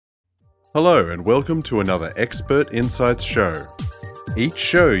Hello and welcome to another Expert Insights show. Each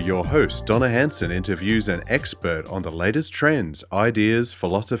show, your host, Donna Hanson, interviews an expert on the latest trends, ideas,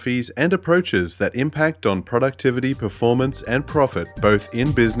 philosophies, and approaches that impact on productivity, performance, and profit, both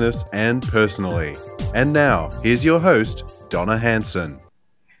in business and personally. And now, here's your host, Donna Hanson.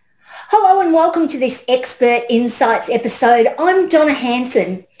 Hello and welcome to this Expert Insights episode. I'm Donna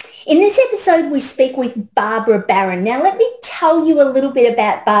Hanson. In this episode, we speak with Barbara Barron. Now, let me tell you a little bit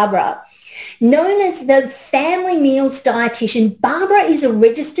about Barbara. Known as the Family Meals Dietitian, Barbara is a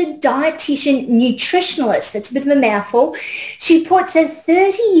registered dietitian nutritionalist. That's a bit of a mouthful. She puts her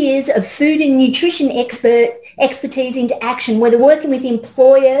 30 years of food and nutrition expertise into action, whether working with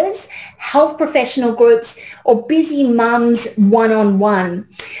employers, health professional groups, or busy mums one-on-one.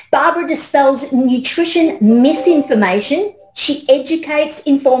 Barbara dispels nutrition misinformation. She educates,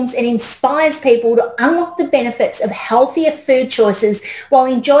 informs and inspires people to unlock the benefits of healthier food choices while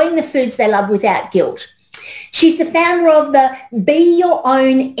enjoying the foods they love without guilt. She's the founder of the Be Your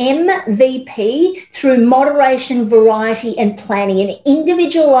Own MVP through moderation, variety and planning, an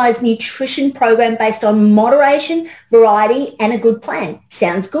individualised nutrition program based on moderation, variety and a good plan.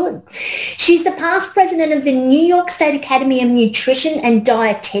 Sounds good. She's the past president of the New York State Academy of Nutrition and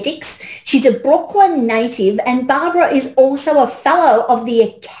Dietetics. She's a Brooklyn native, and Barbara is also a fellow of the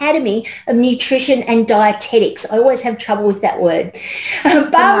Academy of Nutrition and Dietetics. I always have trouble with that word.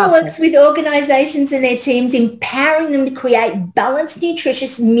 Barbara works with organisations and their teams, empowering them to create balanced,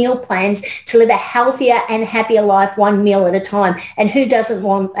 nutritious meal plans to live a healthier and happier life, one meal at a time. And who doesn't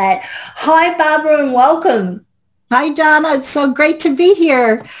want that? Hi, Barbara, and welcome. Hi, Donna. It's so great to be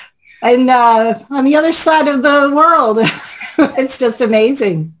here and on the other side of the world. It's just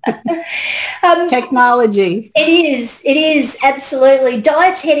amazing. Technology. It is absolutely.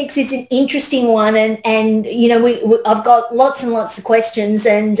 Dietetics is an interesting one, and you know I've got lots and lots of questions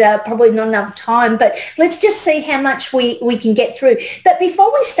and probably not enough time, but let's just see how much we can get through. But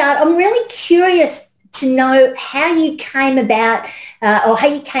before we start, I'm really curious to know how you came about or how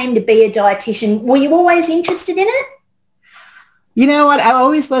you came to be a dietitian. Were you always interested in it? You know what? I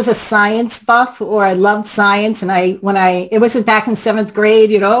always was a science buff, or I loved science. And it was back in 7th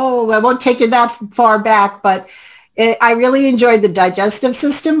grade, I won't take you that far back, but I really enjoyed the digestive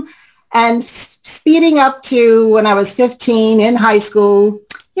system. And speeding up to when I was 15 in high school,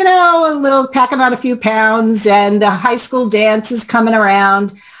 a little packing on a few pounds, and the high school dance is coming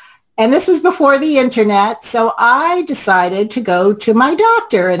around. And this was before the internet. So I decided to go to my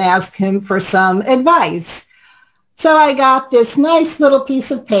doctor and ask him for some advice. So I got this nice little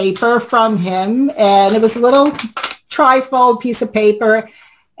piece of paper from him, and it was a little trifold piece of paper,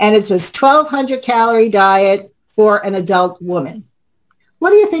 and it was 1,200 calorie diet for an adult woman.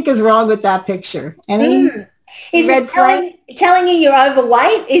 What do you think is wrong with that picture? Any Is red it telling you you're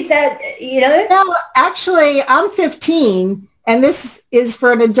overweight? Is that, No, actually, I'm 15, and this is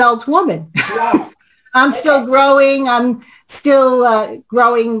for an adult woman. Yeah. I'm still growing. I'm still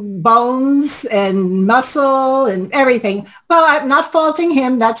growing bones and muscle and everything. Well, I'm not faulting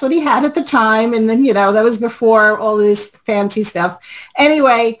him. That's what he had at the time. And then, that was before all this fancy stuff.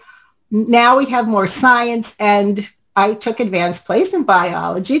 Anyway, now we have more science, and I took advanced placement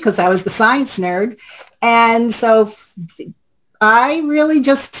biology because I was the science nerd. And so I really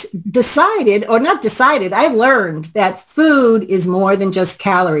just I learned that food is more than just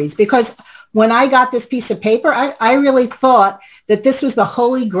calories, because when I got this piece of paper, I really thought that this was the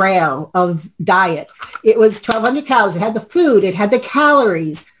holy grail of diet. It was 1,200 calories. It had the food. It had the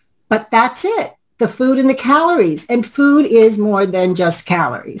calories. But that's it, the food and the calories. And food is more than just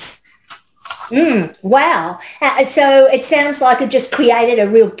calories. Wow. So it sounds like it just created a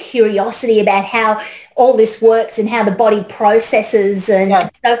real curiosity about how all this works and how the body processes and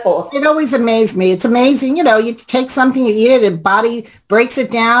so forth. It always amazed me. It's amazing. You take something, you eat it, the body breaks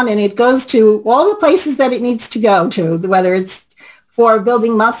it down, and it goes to all the places that it needs to go to, whether it's for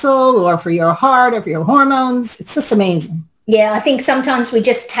building muscle or for your heart or for your hormones. It's just amazing. Yeah, I think sometimes we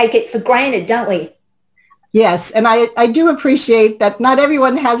just take it for granted, don't we? Yes, and I do appreciate that not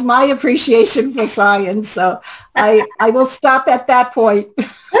everyone has my appreciation for science, so I will stop at that point.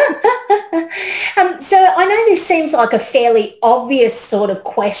 So I know this seems like a fairly obvious sort of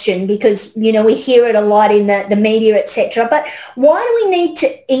question because, we hear it a lot in the media, etc. But why do we need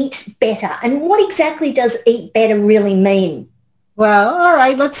to eat better? And what exactly does eat better really mean? Well, all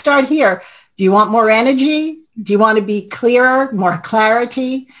right, let's start here. Do you want more energy? Do you want to be clearer, more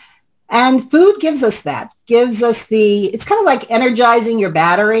clarity? And food gives us that, it's kind of like energizing your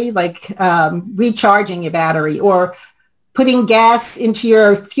battery, like recharging your battery, or putting gas into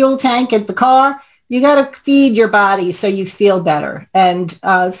your fuel tank at the car. you got to feed your body so you feel better. And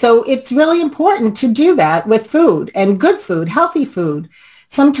so it's really important to do that with food, and good food, healthy food.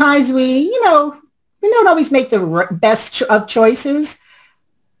 Sometimes we don't always make the best of choices,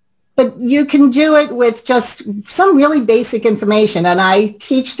 but you can do it with just some really basic information. And I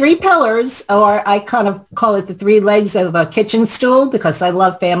teach 3 pillars, or I kind of call it the 3 legs of a kitchen stool, because I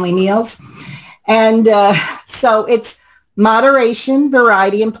love family meals. And so it's moderation,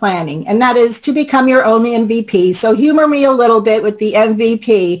 variety, and planning. And that is to become your own MVP. So humor me a little bit with the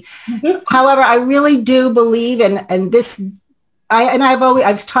MVP. Mm-hmm. However, I really do believe in this.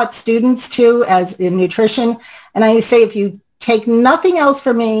 I've taught students too, as in nutrition. And I say, if you take nothing else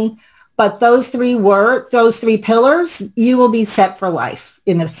from me but those 3 pillars, you will be set for life,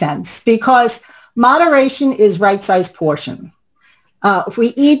 in a sense, because moderation is right-sized portion. If we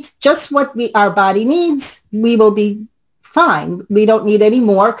eat just what our body needs, we will be fine. We don't need any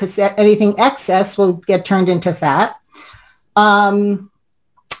more, because anything excess will get turned into fat. And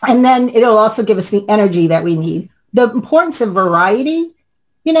then it'll also give us the energy that we need. The importance of variety,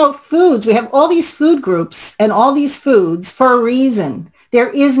 foods, we have all these food groups and all these foods for a reason. There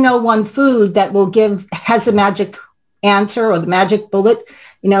is no one food that has the magic answer or the magic bullet.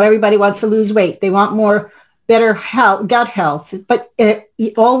 Everybody wants to lose weight. They want better health, gut health, but it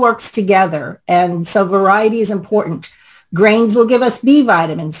all works together. And so variety is important. Grains will give us B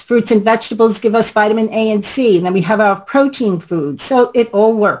vitamins. Fruits and vegetables give us vitamin A and C. And then we have our protein foods. So it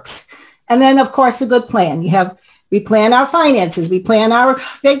all works. And then, of course, a good plan. We plan our finances. We plan our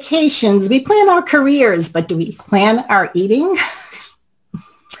vacations. We plan our careers. But do we plan our eating?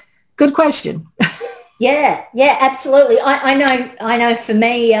 Good question. Yeah, absolutely. I know for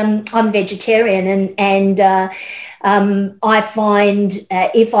me, I'm vegetarian, and I find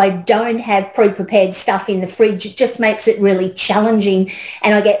if I don't have pre-prepared stuff in the fridge, it just makes it really challenging,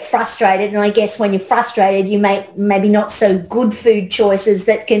 and I get frustrated. And I guess when you're frustrated, you make maybe not so good food choices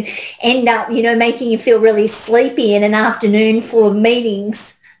that can end up, making you feel really sleepy in an afternoon full of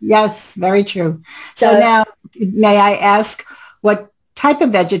meetings. Yes, very true. So now, may I ask what type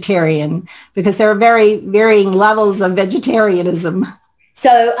of vegetarian, because there are very varying levels of vegetarianism?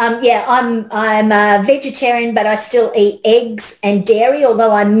 So I'm a vegetarian, but I still eat eggs and dairy,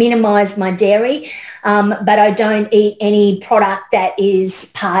 although I minimize my dairy, but I don't eat any product that is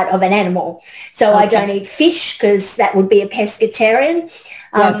part of an animal. So okay. I don't eat fish, because that would be a pescatarian.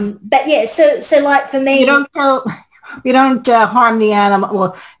 Yes. But yeah, so like for me, you don't harm the animal.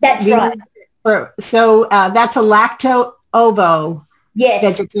 Well, that's right. So that's a lacto-ovo. Yes.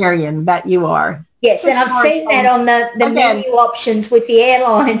 Vegetarian that you are. Yes, and I've seen that on the menu options with the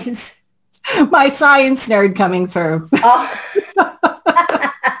airlines. My science nerd coming through. Oh.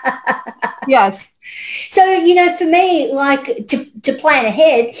 Yes. So, for me, like to plan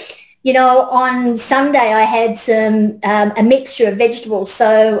ahead, on Sunday I had a mixture of vegetables.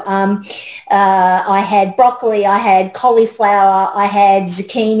 So I had broccoli, I had cauliflower, I had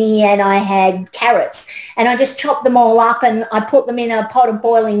zucchini, and I had carrots. And I just chopped them all up, and I put them in a pot of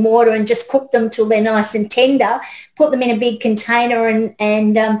boiling water and just cooked them till they're nice and tender, put them in a big container,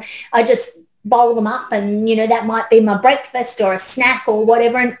 and I just bowl them up, and that might be my breakfast or a snack or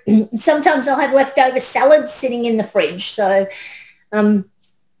whatever. And sometimes I'll have leftover salads sitting in the fridge. So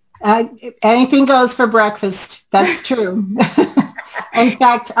anything goes for breakfast. That's true. In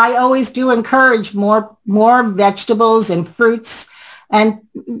fact, I always do encourage more vegetables and fruits, and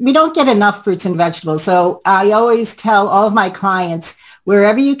we don't get enough fruits and vegetables. So I always tell all of my clients,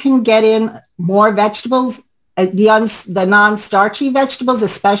 wherever you can get in more vegetables, the non-starchy vegetables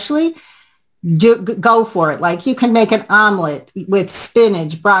especially, go for it. Like you can make an omelet with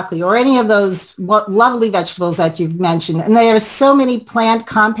spinach, broccoli, or any of those lovely vegetables that you've mentioned. And there are so many plant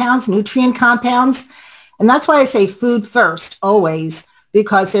compounds, nutrient compounds. And that's why I say food first, always,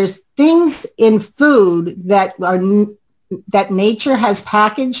 because there's things in food that nature has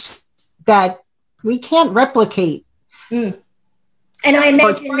packaged that we can't replicate. Mm. And I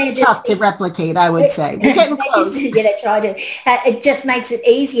imagine they're tough to replicate, I would say. We're getting close. Yeah, that's right. It just makes it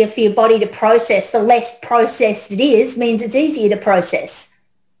easier for your body to process. The less processed it is, means it's easier to process.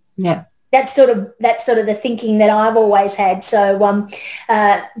 Yeah. That's sort of the thinking that I've always had. So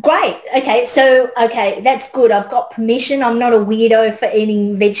great. Okay, that's good. I've got permission. I'm not a weirdo for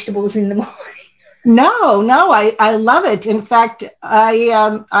eating vegetables in the morning. No, I love it. In fact, I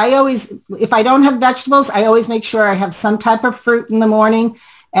always, if I don't have vegetables, I always make sure I have some type of fruit in the morning.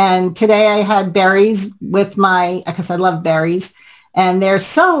 And today I had berries because I love berries. And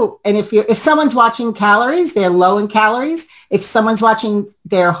if someone's watching calories, they're low in calories. If someone's watching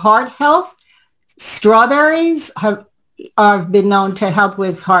their heart health, strawberries have been known to help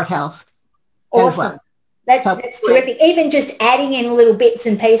with heart health. as Awesome. well. That's terrific. Even just adding in little bits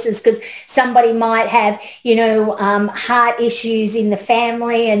and pieces, because somebody might have, heart issues in the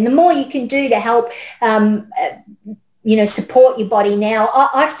family, and the more you can do to help, support your body now.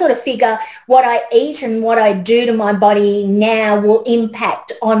 I sort of figure what I eat and what I do to my body now will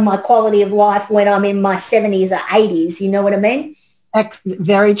impact on my quality of life when I'm in my 70s or 80s. You know what I mean?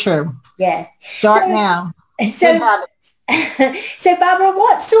 Very true. Yeah. Start now. So, so Barbara,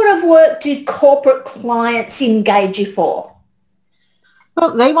 what sort of work do corporate clients engage you for?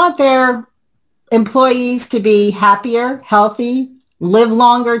 Well, they want their employees to be happier, healthy, live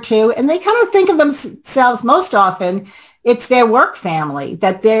longer too. And they kind of think of themselves most often, it's their work family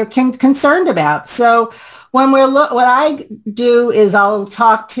that they're concerned about. So when what I do is I'll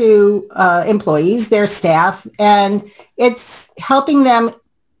talk to employees, their staff, and it's helping them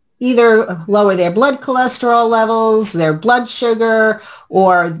either lower their blood cholesterol levels, their blood sugar,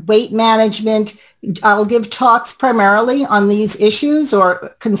 or weight management. I'll give talks primarily on these issues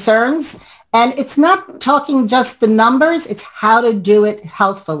or concerns. And it's not talking just the numbers, it's how to do it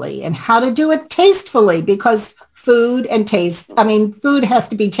healthfully and how to do it tastefully, because food and taste, food has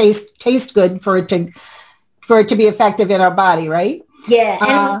to be taste good for it to be effective in our body, right? Yeah,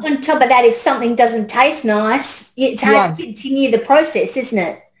 and on top of that, if something doesn't taste nice, it's hard to continue the process, isn't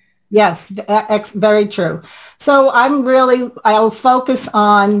it? Yes, very true. So I'll focus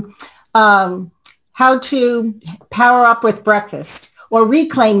on how to power up with breakfast or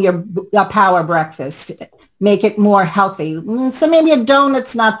reclaim your power breakfast, make it more healthy. So maybe a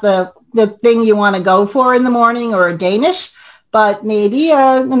donut's not the thing you want to go for in the morning, or a Danish, but maybe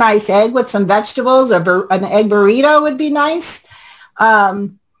a nice egg with some vegetables, or an egg burrito would be nice.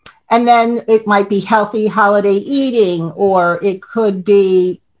 And then it might be healthy holiday eating, or it could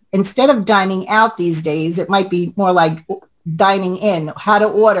be, instead of dining out these days, it might be more like dining in, how to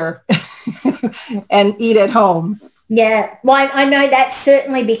order and eat at home. Yeah, well, I know that's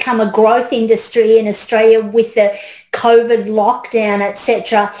certainly become a growth industry in Australia with the COVID lockdown,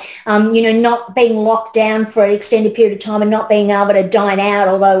 etc. Not being locked down for an extended period of time and not being able to dine out,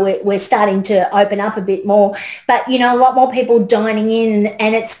 although we're starting to open up a bit more. But, a lot more people dining in,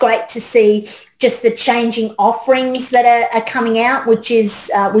 and it's great to see just the changing offerings that are coming out, which is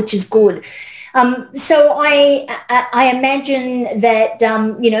good. So I imagine that,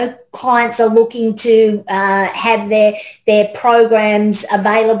 clients are looking to have their programs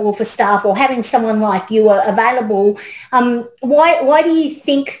available for staff, or having someone like you available. Why do you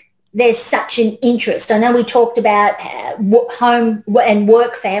think there's such an interest? I know we talked about home and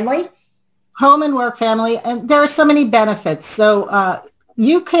work family. Home and work family, and there are so many benefits. So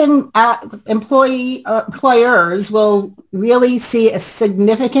you can, employers will really see a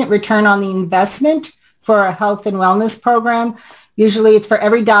significant return on the investment for a health and wellness program. Usually it's for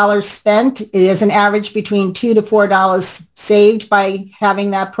every dollar spent, it is an average between $2 to $4 saved by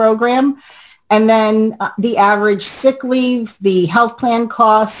having that program. And then the average sick leave, the health plan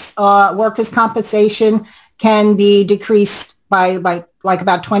costs, workers' compensation can be decreased by like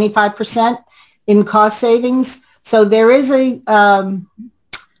about 25% in cost savings. So there is a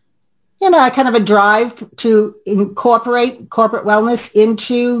kind of a drive to incorporate corporate wellness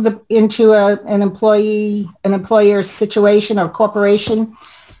into an employer's situation or corporation.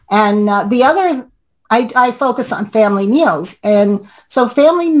 And the other, I focus on family meals. And so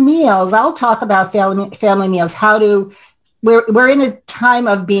family meals, I'll talk about family meals, we're in a time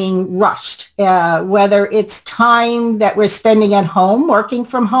of being rushed, whether it's time that we're spending at home, working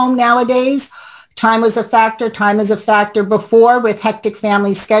from home nowadays. Time is a factor before with hectic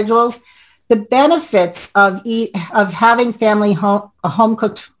family schedules. The benefits of having a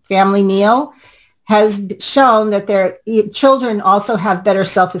home-cooked family meal has shown that their children also have better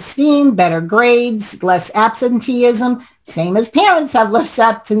self-esteem, better grades, less absenteeism, same as parents have less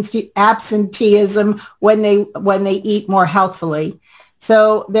absenteeism when they eat more healthfully.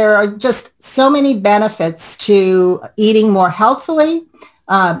 So there are just so many benefits to eating more healthfully.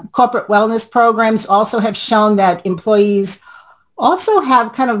 Corporate wellness programs also have shown that employees also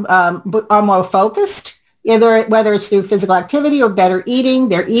have are more focused, whether it's through physical activity or better eating.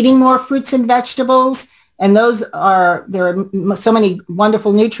 They're eating more fruits and vegetables, and there are so many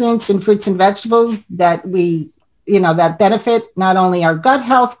wonderful nutrients in fruits and vegetables that that benefit not only our gut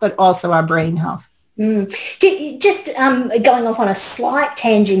health, but also our brain health. Just going off on a slight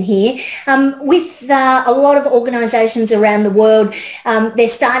tangent here, with a lot of organisations around the world, they're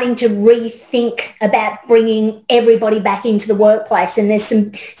starting to rethink about bringing everybody back into the workplace, and there's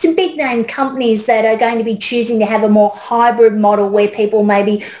some big name companies that are going to be choosing to have a more hybrid model where people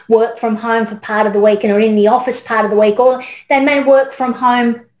maybe work from home for part of the week and are in the office part of the week, or they may work from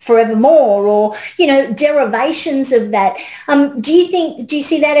home forevermore, or, derivations of that. Do you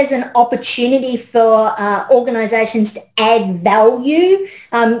see that as an opportunity for organisations to add value,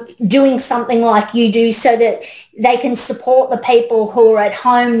 doing something like you do, so that they can support the people who are at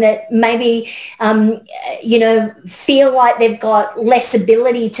home that maybe, feel like they've got less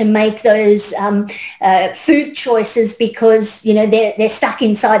ability to make those food choices because, they're stuck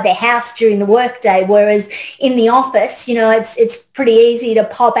inside their house during the workday, whereas in the office, it's pretty easy to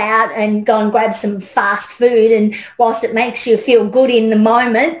pop out and go and grab some fast food, and whilst it makes you feel good in the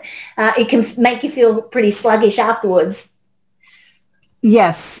moment, it can make you feel pretty sluggish afterwards.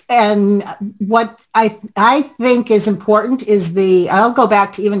 Yes, and what I think is important is I'll go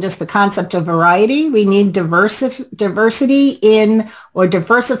back to even just the concept of variety. We need diversity in, or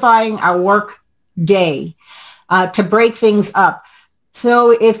diversifying our work day to break things up.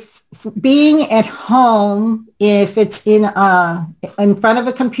 So if being at home, if it's in front of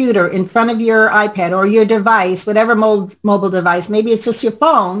a computer, in front of your iPad or your device, whatever mobile device, maybe it's just your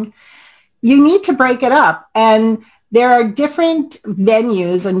phone, you need to break it up. And there are different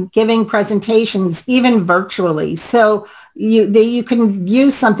venues and giving presentations, even virtually. So you can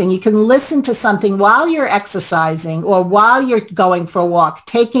view something, you can listen to something while you're exercising or while you're going for a walk,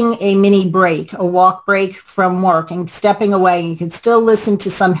 taking a mini break, a walk break from work and stepping away. You can still listen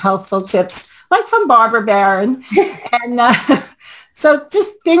to some healthful tips, like from Barbara Barron. And so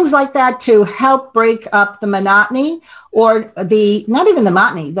just things like that to help break up the monotony, or not even the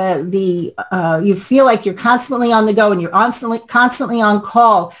monotony, you feel like you're constantly on the go and you're constantly on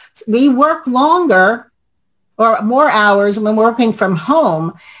call. We work longer or more hours when we're working from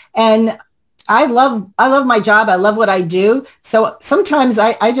home. And I love my job. I love what I do. So sometimes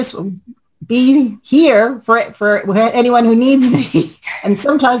I just be here for anyone who needs me. And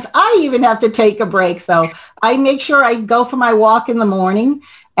sometimes I even have to take a break. So I make sure I go for my walk in the morning,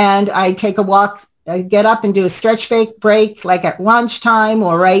 and I take a walk. I get up and do a stretch break like at lunchtime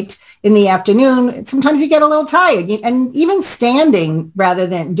or right in the afternoon. Sometimes you get a little tired, and even standing rather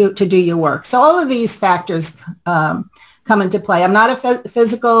than to do your work. So all of these factors come into play. I'm not a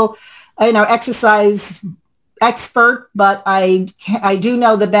physical, exercise expert, but I do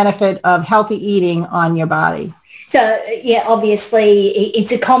know the benefit of healthy eating on your body. So, yeah, obviously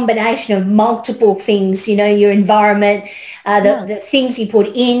it's a combination of multiple things, your environment, the things you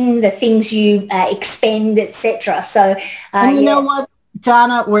put in, the things you expend, etc. So, and you know what,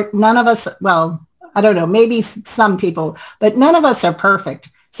 Donna, none of us, well, I don't know, maybe some people, but none of us are perfect.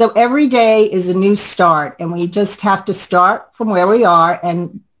 So every day is a new start, and we just have to start from where we are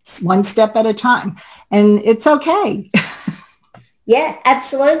and one step at a time. And it's okay. Yeah,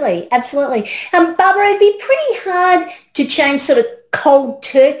 absolutely. Absolutely. Barbara, it'd be pretty hard to change sort of cold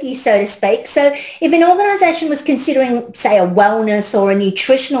turkey, so to speak. So if an organisation was considering, say, a wellness or a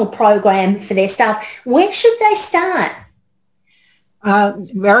nutritional program for their staff, where should they start?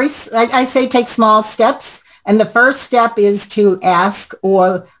 I say take small steps. And the first step is to ask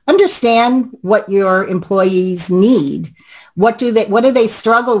or understand what your employees need. What do they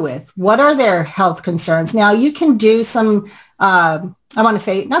struggle with? What are their health concerns? Now, you can do some, I want to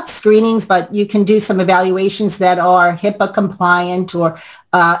say not screenings, but you can do some evaluations that are HIPAA compliant or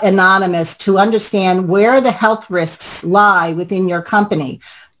anonymous to understand where the health risks lie within your company.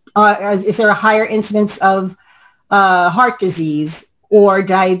 Is there a higher incidence of heart disease or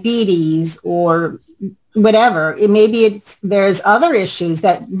diabetes or whatever? There's other issues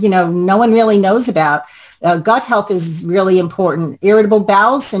that, no one really knows about. Gut health is really important. Irritable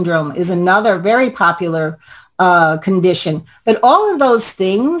bowel syndrome is another very popular condition. But all of those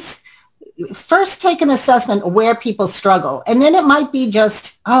things, first take an assessment of where people struggle. And then it might be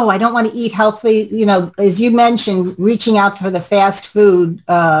just, I don't want to eat healthy. As you mentioned, reaching out for the fast food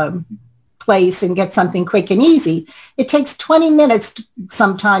place and get something quick and easy. It takes 20 minutes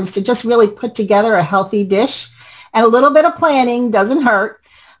sometimes to just really put together a healthy dish. And a little bit of planning doesn't hurt.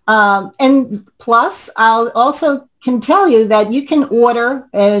 And plus, I'll also can tell you that you can order,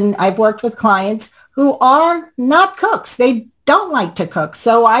 and I've worked with clients who are not cooks. They don't like to cook.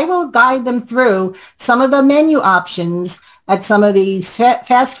 So I will guide them through some of the menu options at some of these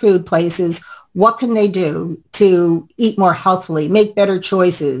fast food places. What can they do to eat more healthily, make better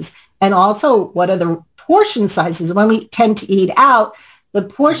choices? And also, what are the portion sizes? When we tend to eat out, the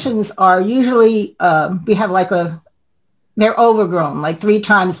portions are usually, we have they're overgrown, like 3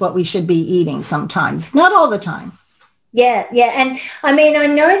 times what we should be eating sometimes. Not all the time. Yeah, yeah. And I mean, I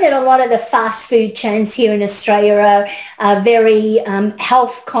know that a lot of the fast food chains here in Australia are very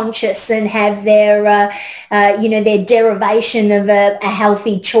health conscious and have their, their derivation of a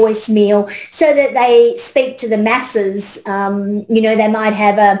healthy choice meal so that they speak to the masses. They might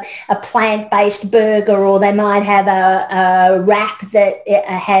have a plant-based burger, or they might have a wrap that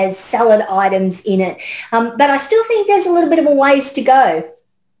has salad items in it. But I still think there's a little bit of a ways to go.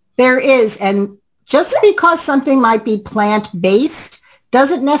 There is, and just because something might be plant-based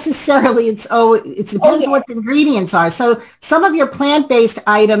doesn't necessarily, it depends on what the ingredients are. So some of your plant-based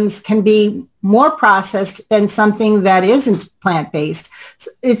items can be more processed than something that isn't plant-based.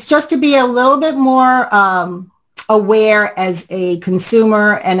 So it's just to be a little bit more aware as a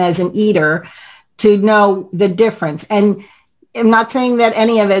consumer and as an eater to know the difference. And I'm not saying that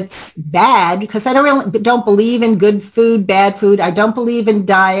any of it's bad, because I don't believe in good food, bad food. I don't believe in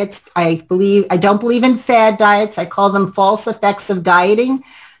diets. I don't believe in fad diets. I call them false effects of dieting.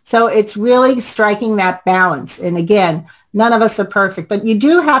 So it's really striking that balance. And again, none of us are perfect, but you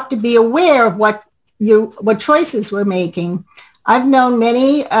do have to be aware of what choices we're making. I've known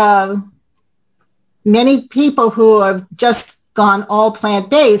many people who have just gone all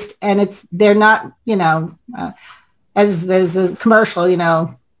plant-based, and they're not, as there's a commercial,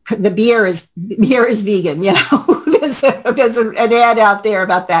 the beer is vegan, there's an ad out there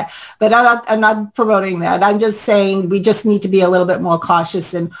about that, but I'm not promoting that. I'm just saying we just need to be a little bit more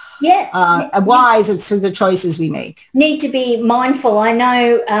cautious and wise as to the choices we make. Need to be mindful. I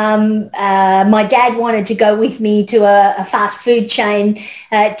know my dad wanted to go with me to a fast food chain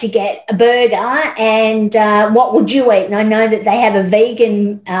to get a burger, and what would you eat? And I know that they have a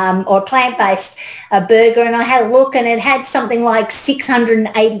vegan or plant-based burger, and I had a look, and it had something like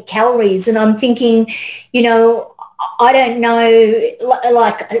 680 calories, and I'm thinking, I don't know,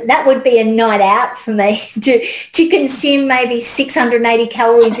 like that would be a night out for me to consume maybe 680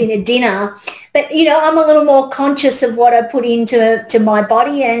 calories in a dinner. But, I'm a little more conscious of what I put into my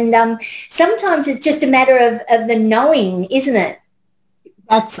body. And sometimes it's just a matter of the knowing, isn't it?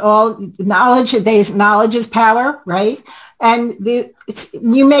 That's all knowledge. Knowledge is power, right? And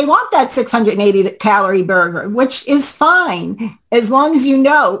you may want that 680 calorie burger, which is fine, as long as you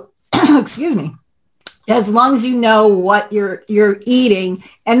know, excuse me, as long as you know what you're eating,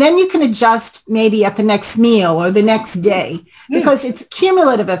 and then you can adjust maybe at the next meal or the next day, because it's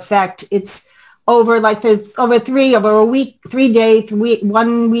cumulative effect. It's over a week, 3 day,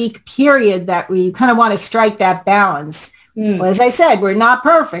 1 week period that we kind of want to strike that balance. Well, as I said, we're not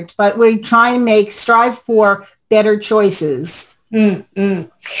perfect, but we try and strive for better choices. So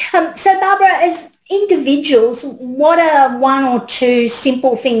Barbara, as individuals, what are one or two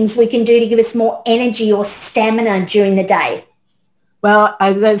simple things we can do to give us more energy or stamina during the day? Well,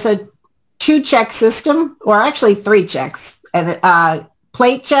 there's a 2-check system, or actually 3 checks.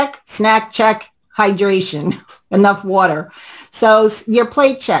 Plate check, snack check, hydration, enough water. So your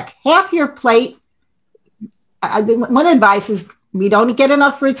plate check, half your plate. One advice is we don't get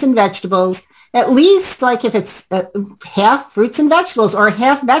enough fruits and vegetables. At least, like if it's half fruits and vegetables or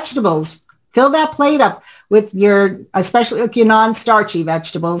half vegetables, fill that plate up with especially your non-starchy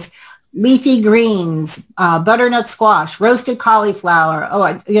vegetables, leafy greens, butternut squash, roasted cauliflower.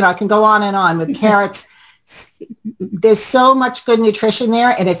 I can go on and on with carrots. There's so much good nutrition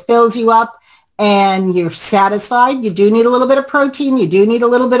there, and it fills you up and you're satisfied. You do need a little bit of protein. You do need a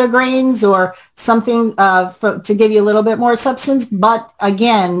little bit of grains or something to give you a little bit more substance. But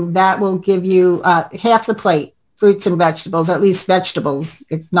again, that will give you half the plate, fruits and vegetables, or at least vegetables,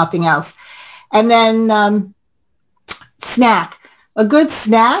 if nothing else. And then snack. A good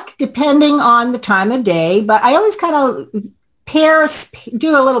snack, depending on the time of day, but I always kind of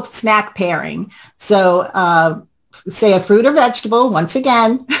do a little snack pairing. So say a fruit or vegetable, once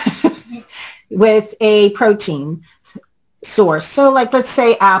again, with a protein source. So like, let's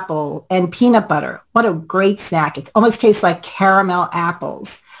say apple and peanut butter. What a great snack. It almost tastes like caramel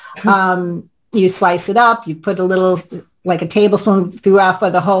apples. You slice it up, you put a little, like a tablespoon throughout for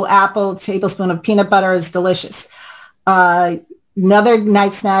the whole apple, tablespoon of peanut butter is delicious. Another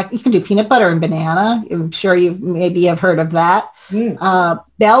nice snack, you can do peanut butter and banana. I'm sure you maybe have heard of that.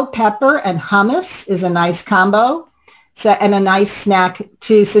 Bell pepper and hummus is a nice combo. And a nice snack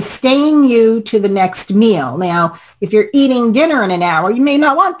to sustain you to the next meal. Now, if you're eating dinner in an hour, you may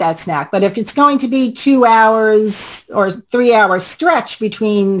not want that snack. But if it's going to be 2 hours or 3 hour stretch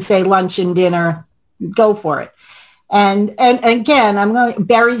between, say, lunch and dinner, go for it. And again,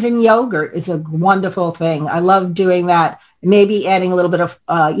 berries and yogurt is a wonderful thing. I love doing that. Maybe adding a little bit of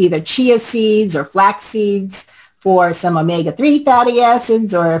either chia seeds or flax seeds. for some omega-3 fatty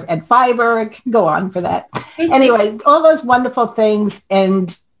acids and fiber. I can go on for that. Anyway, all those wonderful things.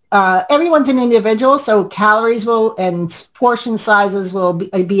 And everyone's an individual, so calories and portion sizes will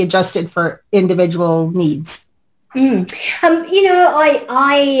be adjusted for individual needs. A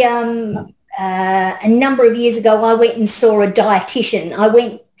number of years ago, I went and saw a dietitian. I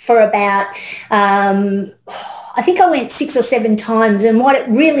went for about, I think I went 6 or 7 times. And what it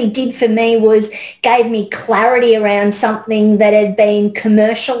really did for me was gave me clarity around something that had been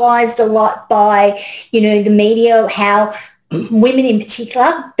commercialized a lot by, the media, how women in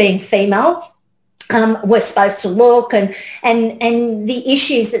particular, being female, were supposed to look and the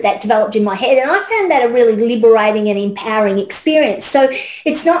issues that developed in my head. And I found that a really liberating and empowering experience. So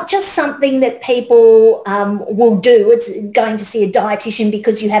it's not just something that people will do. It's going to see a dietitian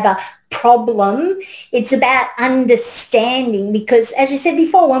because you have a problem. It's about understanding, because as you said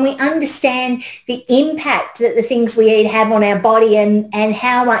before, when we understand the impact that the things we eat have on our body and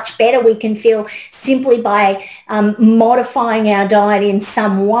how much better we can feel simply by modifying our diet in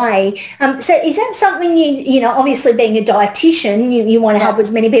some way. So is that something obviously being a dietitian, you want to help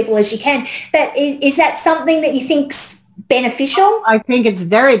as many people as you can, but is that something that you think's beneficial? I think it's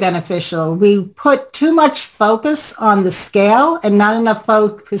very beneficial. We put too much focus on the scale and not enough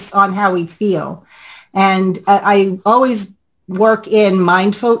focus on how we feel. And I always work in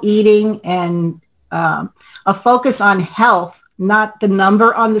mindful eating and a focus on health, not the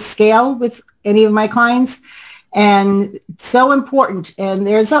number on the scale with any of my clients. And so important. And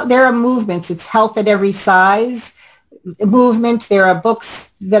there are movements. It's health at every size movement. There are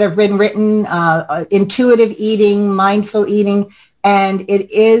books that have been written, intuitive eating, mindful eating, and it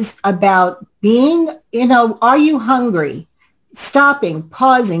is about being, are you hungry? Stopping,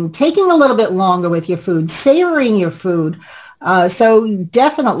 pausing, taking a little bit longer with your food, savoring your food. So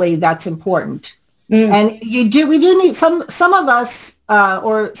definitely that's important. And we do need some of us,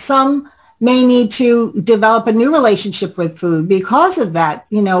 or some may need to develop a new relationship with food because of that,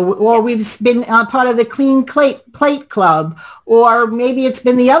 or we've been part of the clean plate club, or maybe it's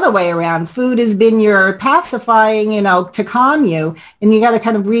been the other way around. Food has been your pacifying, to calm you, and you got to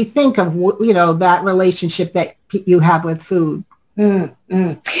kind of rethink of, that relationship that you have with food. So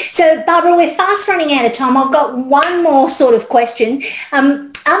Barbara, we're fast running out of time. I've got one more sort of question.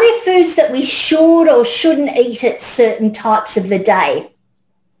 Are there foods that we should or shouldn't eat at certain types of the day?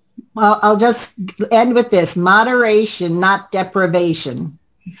 Well, I'll just end with this: moderation, not deprivation,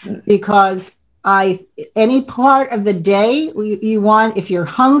 because any part of the day you want, if you're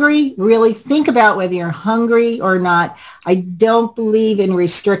hungry, really think about whether you're hungry or not. I don't believe in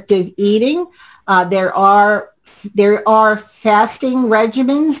restrictive eating. There are fasting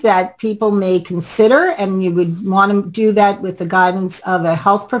regimens that people may consider, and you would want to do that with the guidance of a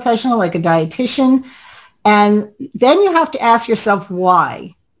health professional like a dietitian. And then you have to ask yourself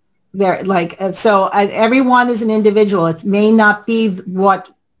why. Everyone is an individual. It may not be what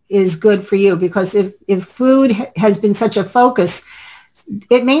is good for you, because if food has been such a focus,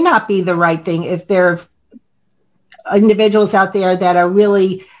 it may not be the right thing. If there are individuals out there that are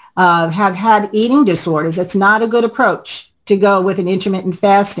really have had eating disorders, it's not a good approach to go with an intermittent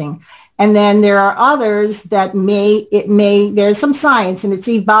fasting. And then there are others that there's some science and it's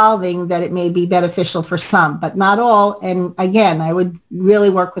evolving that it may be beneficial for some, but not all. And again, I would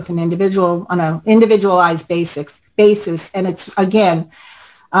really work with an individual on an individualized basis. And it's, again,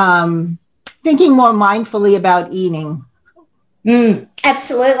 thinking more mindfully about eating.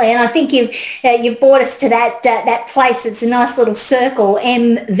 Absolutely, and I think you've brought us to that place. It's a nice little circle: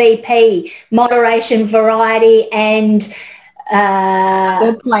 MVP, moderation, variety, and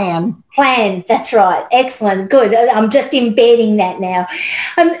good plan. That's right. Excellent. Good. I'm just embedding that now.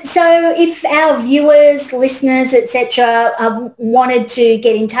 So if our viewers, listeners, etc., wanted to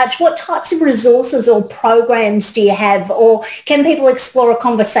get in touch, what types of resources or programs do you have, or can people explore a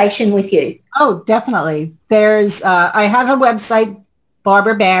conversation with you? Oh, definitely. I have a website,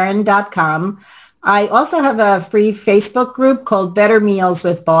 barbarabarron.com. I also have a free Facebook group called Better Meals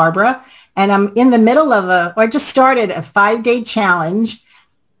with Barbara. And I'm in the middle of I just started a 5-day challenge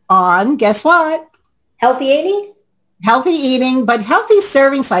on, guess what? Healthy eating? Healthy eating, but healthy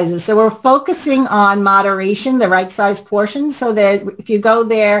serving sizes. So we're focusing on moderation, the right size portions, so that if you go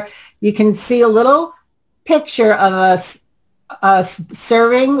there, you can see a little picture of a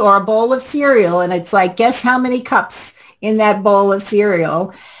serving or a bowl of cereal. And it's like, guess how many cups in that bowl of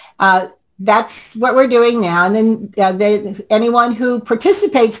cereal? That's what we're doing now. And then anyone who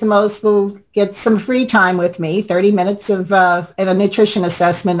participates the most will get some free time with me, 30 minutes of a nutrition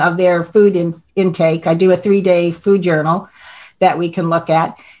assessment of their food intake. I do a 3-day food journal that we can look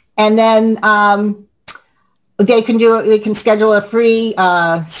at. And then they can schedule a free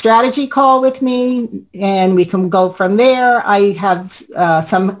strategy call with me, and we can go from there. I have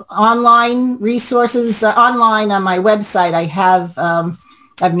some online resources online on my website. I have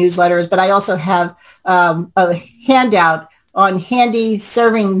newsletters, but I also have a handout on handy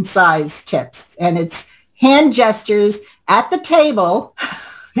serving size tips, and it's hand gestures at the table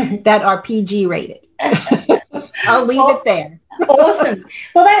that are PG rated. I'll leave it there. Awesome.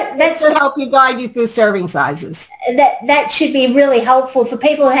 Well, that's to help guide you through serving sizes. That should be really helpful for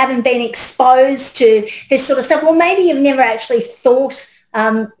people who haven't been exposed to this sort of stuff, or maybe you've never actually thought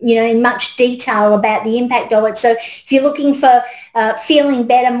in much detail about the impact of it. So if you're looking for feeling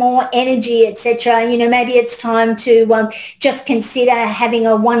better, more energy, etc., maybe it's time to just consider having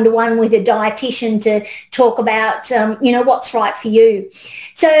a one-to-one with a dietitian to talk about, what's right for you.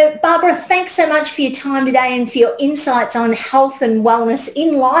 So Barbara, thanks so much for your time today and for your insights on health and wellness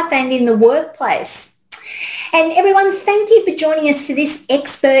in life and in the workplace. And everyone, thank you for joining us for this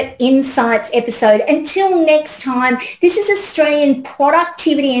Expert Insights episode. Until next time, this is Australian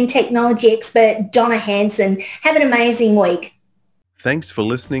productivity and technology expert Donna Hanson. Have an amazing week. Thanks for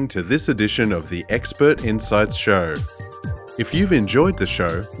listening to this edition of the Expert Insights Show. If you've enjoyed the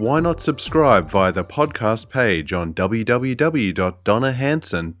show, why not subscribe via the podcast page on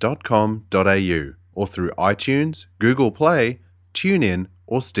www.donnahanson.com.au or through iTunes, Google Play, TuneIn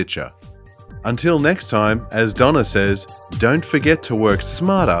or Stitcher. Until next time, as Donna says, don't forget to work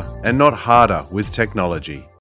smarter and not harder with technology.